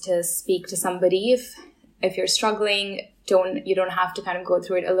is to speak to somebody. If you're struggling, you don't have to kind of go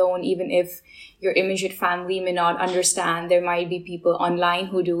through it alone. Even if your immediate family may not understand, there might be people online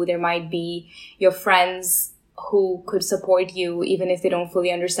who do. There might be your friends who could support you, even if they don't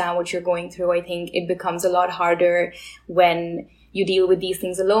fully understand what you're going through. I think it becomes a lot harder when you deal with these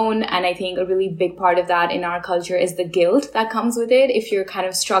things alone. And I think a really big part of that in our culture is the guilt that comes with it. If you're kind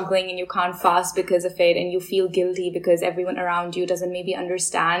of struggling and you can't fast because of it, and you feel guilty because everyone around you doesn't maybe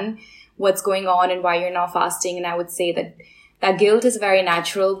understand what's going on and why you're not fasting. And I would say that guilt is very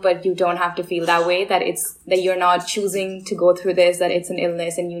natural, but you don't have to feel that way, that you're not choosing to go through this, that it's an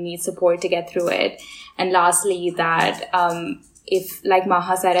illness and you need support to get through it. And lastly, that if, like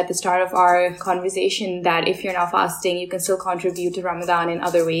Maha said at the start of our conversation, that if you're not fasting, you can still contribute to Ramadan in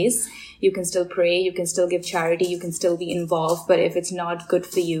other ways. You can still pray, you can still give charity, you can still be involved. But if it's not good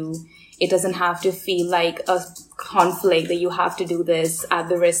for you, it doesn't have to feel like a conflict that you have to do this at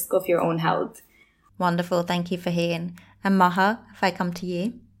the risk of your own health. Wonderful. Thank you, Farheen. And Maha, if I come to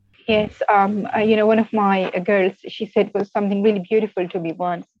you. Yes, one of my girls, she said was something really beautiful to me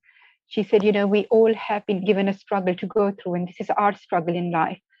once. She said, we all have been given a struggle to go through, and this is our struggle in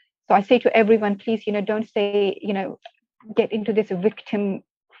life. So I say to everyone, please, don't say, get into this victim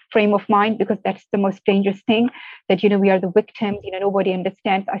frame of mind, because that's the most dangerous thing, that, we are the victims, nobody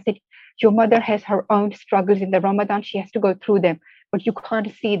understands. I said, your mother has her own struggles in the Ramadan. She has to go through them, but you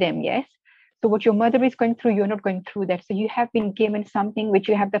can't see them, yes? So what your mother is going through, you're not going through that. So you have been given something which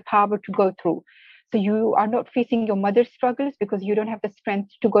you have the power to go through. So you are not facing your mother's struggles because you don't have the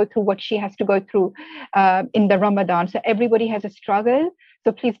strength to go through what she has to go through in the Ramadan. So everybody has a struggle.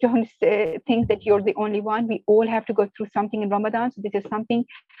 So please don't think that you're the only one. We all have to go through something in Ramadan. So this is something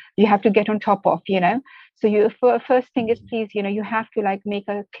you have to get on top of, So first thing is, please, you have to make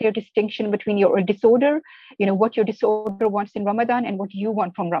a clear distinction between your disorder, what your disorder wants in Ramadan and what you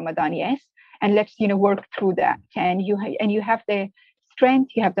want from Ramadan, yes? And let's, work through that. And you have the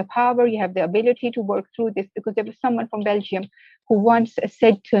strength, you have the power, you have the ability to work through this, because there was someone from Belgium who once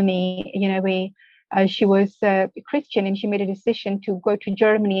said to me, she was a Christian and she made a decision to go to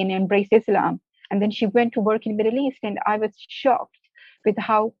Germany and embrace Islam. And then she went to work in the Middle East, and I was shocked with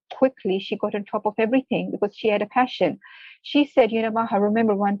how quickly she got on top of everything because she had a passion. She said, Maha,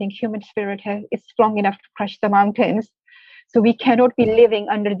 remember one thing, human spirit is strong enough to crush the mountains. So we cannot be living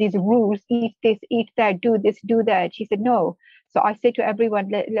under these rules, eat this, eat that, do this, do that. She said, no. So I say to everyone,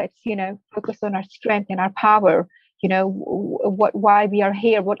 let's, focus on our strength and our power, why we are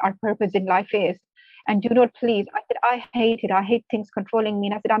here, what our purpose in life is. And do not please. I said, I hate it. I hate things controlling me.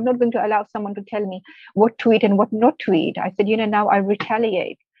 And I said, I'm not going to allow someone to tell me what to eat and what not to eat. I said, now I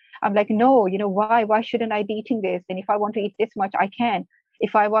retaliate. I'm like, no, why shouldn't I be eating this? And if I want to eat this much, I can.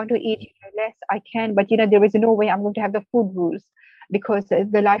 If I want to eat less, I can. But, there is no way I'm going to have the food rules because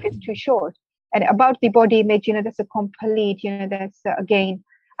the life is too short. And about the body image, that's a complete, that's again,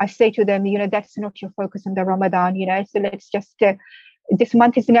 I say to them, that's not your focus in the Ramadan, so let's just, this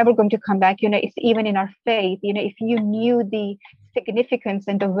month is never going to come back. It's even in our faith, if you knew the significance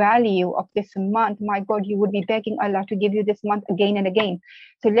and the value of this month, my God, you would be begging Allah to give you this month again and again.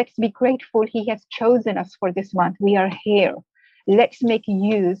 So let's be grateful He has chosen us for this month. We are here. let's make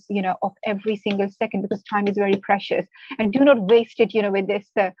use, of every single second, because time is very precious. And do not waste it, with this,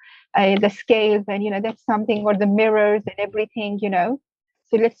 the scales and, that's something, or the mirrors and everything.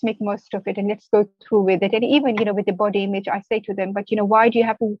 So let's make most of it and let's go through with it. And even, with the body image, I say to them, but, why do you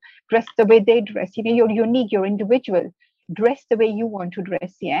have to dress the way they dress? You're unique, you're individual. Dress the way you want to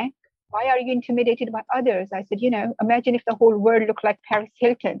dress, yeah? Why are you intimidated by others? I said, imagine if the whole world looked like Paris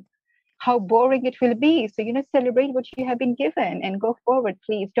Hilton. How boring it will be. So, celebrate what you have been given and go forward,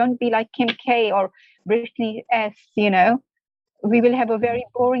 please. Don't be like Kim K or Britney S, We will have a very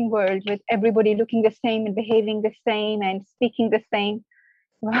boring world with everybody looking the same and behaving the same and speaking the same.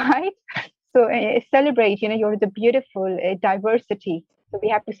 Right? So celebrate, you're the beautiful diversity. So we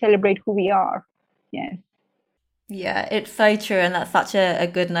have to celebrate who we are. Yes. Yeah, it's so true. And that's such a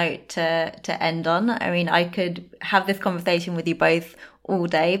good note to end on. I mean, I could have this conversation with you both all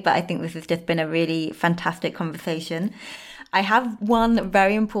day, but I think this has just been a really fantastic conversation. I have one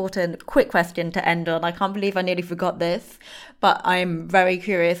very important quick question to end on. I can't believe I nearly forgot this, but I'm very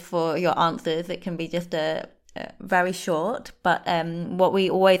curious for your answers. It can be just very short, but what we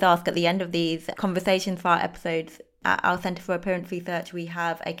always ask at the end of these conversations for our episodes at our Centre for Appearance Research, we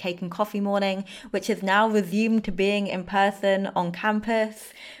have a cake and coffee morning, which has now resumed to being in person on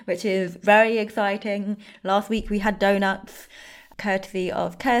campus, which is very exciting. Last week we had donuts, courtesy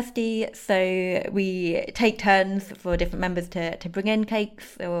of Kirsty, so we take turns for different members to bring in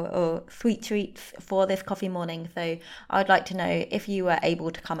cakes or sweet treats for this coffee morning. So I'd like to know, if you were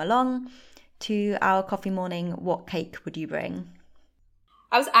able to come along to our coffee morning, what cake would you bring?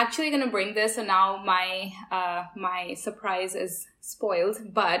 I was actually going to bring this, and now my surprise is spoiled,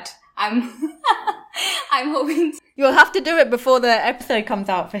 but I'm I'm hoping you'll have to do it before the episode comes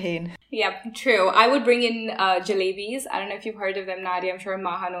out, Farheen. Yeah, true. I would bring in jalebis. I don't know if you've heard of them, Nadia. I'm sure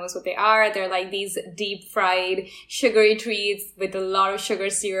Maha knows what they are. They're like these deep fried sugary treats with a lot of sugar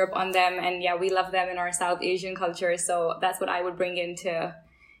syrup on them, and yeah, we love them in our South Asian culture. So that's what I would bring in to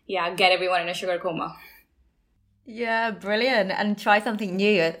get everyone in a sugar coma. Yeah, brilliant. And try something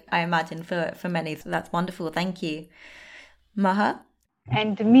new, I imagine, for many. So that's wonderful. Thank you. Maha?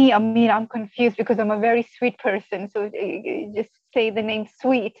 And me, I mean, I'm confused because I'm a very sweet person. So just say the name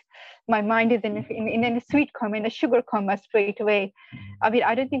sweet. My mind is in a sweet coma, in a sugar coma straight away. I mean,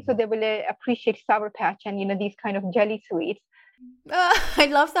 I don't think so they will appreciate Sour Patch and, these kind of jelly sweets. I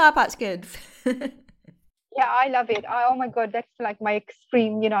love Sour Patch Kids. Yeah, I love it. Oh my God, that's like my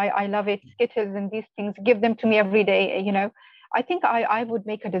extreme, I love it. Skittles and these things, give them to me every day, I think I would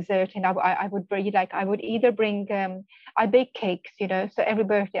make a dessert, and I would bring, I would either bring, I bake cakes, so every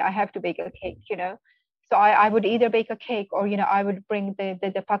birthday I have to bake a cake, So I would either bake a cake or, I would bring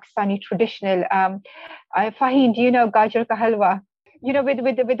the Pakistani traditional, Farheen, do you know Gajar ka halwa?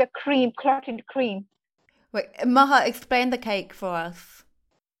 With the cream, clotted cream. Wait, Maha, explain the cake for us.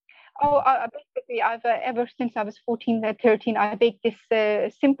 Oh, basically, I've ever since I was 14, 13, I baked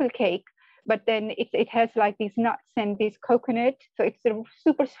this simple cake, but then it has like these nuts and this coconut, so it's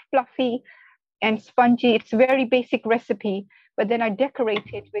super fluffy and spongy. It's a very basic recipe, but then I decorate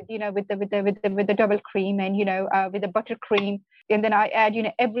it with with the double cream and with the buttercream, and then I add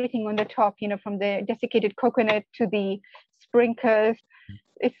everything on the top, from the desiccated coconut to the sprinkles.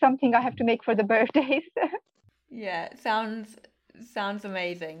 It's something I have to make for the birthdays. Yeah, sounds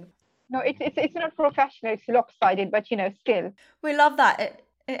amazing. No, it's not professional. It's lopsided, but still. We love that.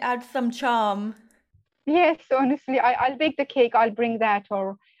 It adds some charm. Yes, honestly, I'll bake the cake. I'll bring that,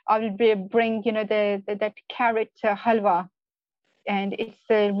 or I'll bring that carrot halwa, and it's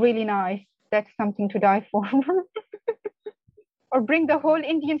really nice. That's something to die for. Or bring the whole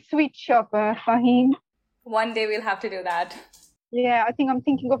Indian sweet shop, Farheen. One day we'll have to do that. Yeah, I think I'm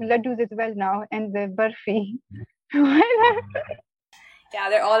thinking of laddus as well now, and the barfi. Yeah,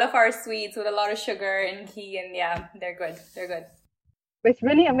 they're all of our sweets with a lot of sugar and ghee, and yeah, they're good. They're good. It's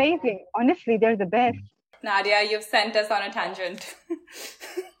really amazing. Honestly, they're the best. Nadia, you've sent us on a tangent.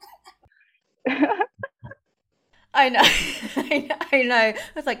 I know. I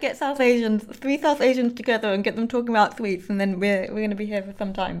was like, get three South Asians together and get them talking about sweets, and then we're going to be here for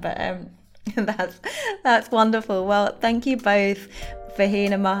some time. But that's wonderful. Well, thank you both,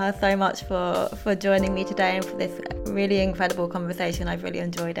 Farheen and Maha, so much for joining me today and for this really incredible conversation. I've really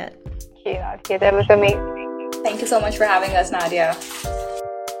enjoyed it. Thank you, Nadia. That was amazing. Thank you so much for having us, Nadia.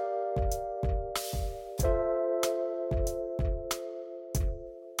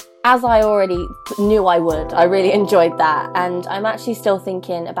 As I already knew I would, I really enjoyed that. And I'm actually still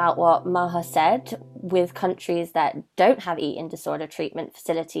thinking about what Maha said with countries that don't have eating disorder treatment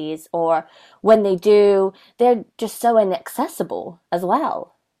facilities, or when they do, they're just so inaccessible as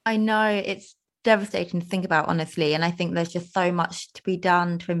well. I know, it's devastating to think about, honestly. And I think there's just so much to be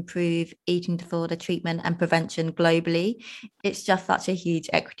done to improve eating disorder treatment and prevention globally. It's just such a huge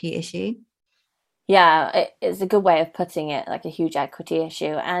equity issue. Yeah, it's a good way of putting it, like a huge equity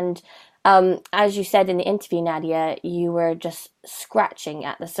issue. And as you said in the interview, Nadia, you were just scratching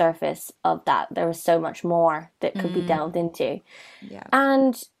at the surface of that. There was so much more that could be delved into. Yeah.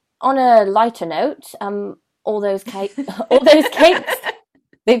 And on a lighter note, all those cakes,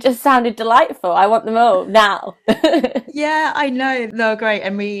 they just sounded delightful. I want them all now. Yeah, I know. They were great.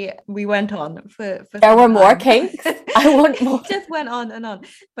 And we went on for there were more cakes. I want more. Just went on and on,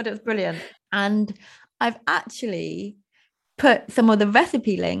 but it was brilliant. And I've actually put some of the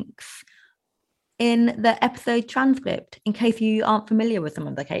recipe links in the episode transcript in case you aren't familiar with some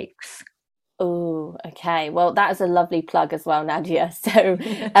of the cakes. Oh, okay. Well, that is a lovely plug as well, Nadia. So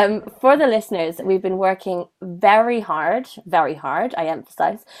for the listeners, we've been working very hard, I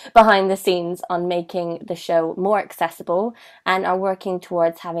emphasize, behind the scenes on making the show more accessible and are working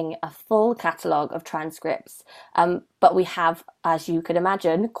towards having a full catalogue of transcripts. But we have, as you could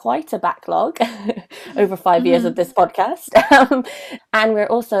imagine, quite a backlog over 5 years of this podcast. And we're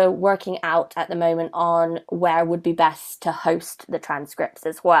also working out at the moment on where would be best to host the transcripts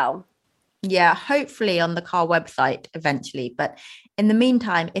as well. Yeah, hopefully on the CAR website eventually. But in the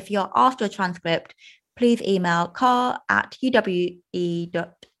meantime, if you're after a transcript, please email car@uwe.ac.uk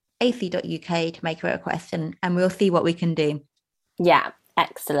to make a request and we'll see what we can do. Yeah,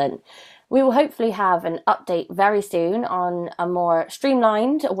 excellent. We will hopefully have an update very soon on a more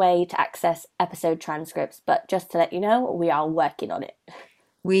streamlined way to access episode transcripts. But just to let you know, we are working on it.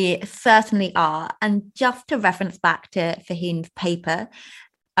 We certainly are. And just to reference back to Faheen's paper,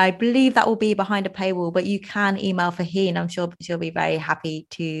 I believe that will be behind a paywall, but you can email Faheen. I'm sure she'll be very happy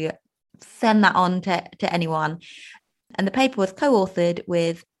to send that on to anyone. And the paper was co-authored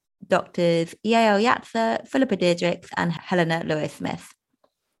with Doctors Yael Yatza, Philippa Diedrichs, and Helena Lewis-Smith.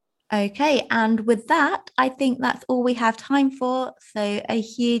 Okay, and with that, I think that's all we have time for. So a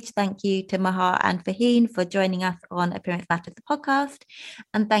huge thank you to Mahar and Faheen for joining us on Appearance Matters, the podcast.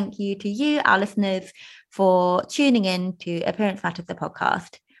 And thank you to you, our listeners, for tuning in to Appearance Matters, the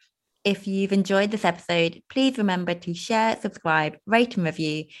podcast. If you've enjoyed this episode, please remember to share, subscribe, rate and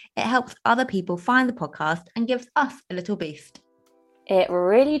review. It helps other people find the podcast and gives us a little boost. It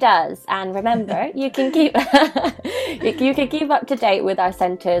really does. And remember, you can keep you can keep up to date with our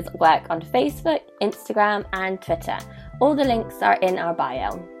centre's work on Facebook, Instagram and Twitter. All the links are in our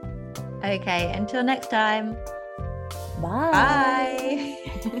bio. Okay, until next time. Bye.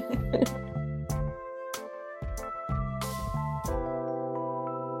 Bye.